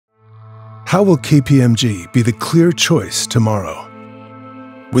How will KPMG be the clear choice tomorrow?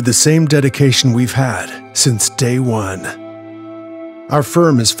 With the same dedication we've had since day one. Our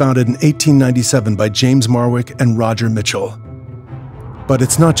firm is founded in 1897 by James Marwick and Roger Mitchell. But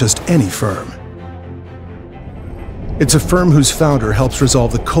it's not just any firm. It's a firm whose founder helps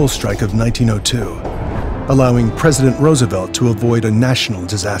resolve the coal strike of 1902, allowing President Roosevelt to avoid a national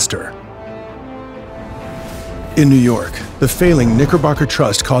disaster. In New York, the failing Knickerbocker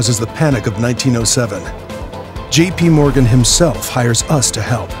Trust causes the panic of 1907. J.P. Morgan himself hires us to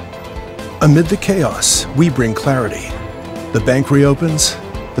help. Amid the chaos, we bring clarity. The bank reopens,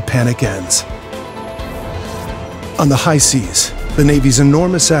 the panic ends. On the high seas, the Navy's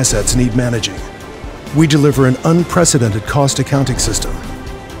enormous assets need managing. We deliver an unprecedented cost accounting system,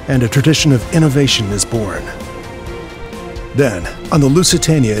 and a tradition of innovation is born. Then, on the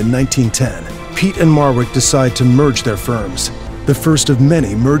Lusitania in 1910, Pete and Marwick decide to merge their firms, the first of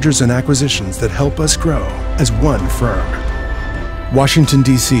many mergers and acquisitions that help us grow as one firm. Washington,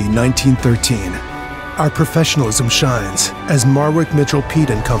 D.C., 1913. Our professionalism shines as Marwick, Mitchell, Pete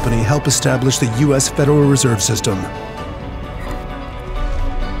 & Company help establish the U.S. Federal Reserve System.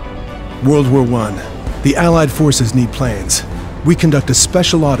 World War I. The Allied forces need planes. We conduct a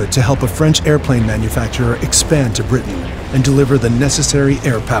special audit to help a French airplane manufacturer expand to Britain and deliver the necessary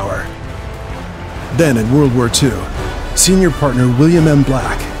air power. Then in World War II, senior partner William M.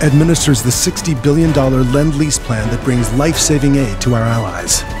 Black administers the $60 billion Lend-Lease plan that brings life-saving aid to our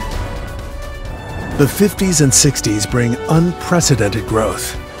allies. The 50s and 60s bring unprecedented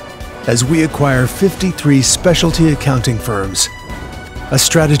growth as we acquire 53 specialty accounting firms, a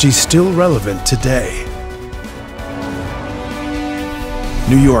strategy still relevant today.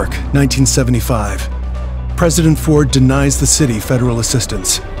 New York, 1975. President Ford denies the city federal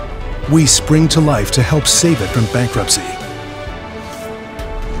assistance. We spring to life to help save it from bankruptcy.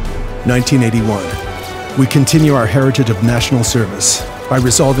 1981. We continue our heritage of national service by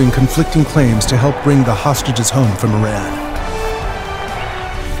resolving conflicting claims to help bring the hostages home from Iran.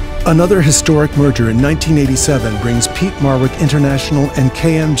 Another historic merger in 1987 brings Pete Marwick International and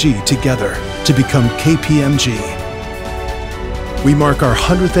KMG together to become KPMG. We mark our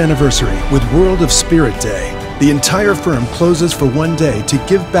 100th anniversary with World of Spirit Day. The entire firm closes for one day to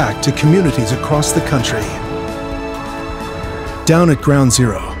give back to communities across the country. Down at Ground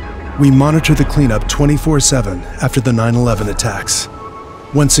Zero, we monitor the cleanup 24/7 after the 9/11 attacks.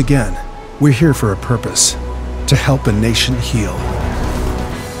 Once again, we're here for a purpose: to help a nation heal.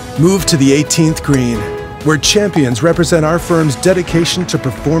 Move to the 18th green, where champions represent our firm's dedication to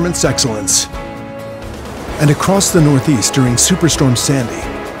performance excellence. And across the Northeast during Superstorm Sandy,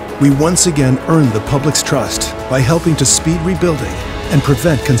 we once again earned the public's trust by helping to speed rebuilding and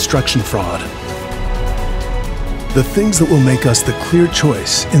prevent construction fraud. The things that will make us the clear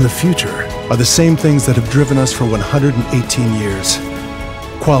choice in the future are the same things that have driven us for 118 years.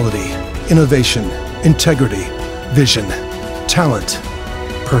 Quality, innovation, integrity, vision, talent,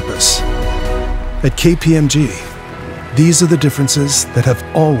 purpose. At KPMG, these are the differences that have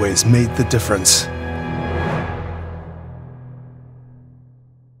always made the difference.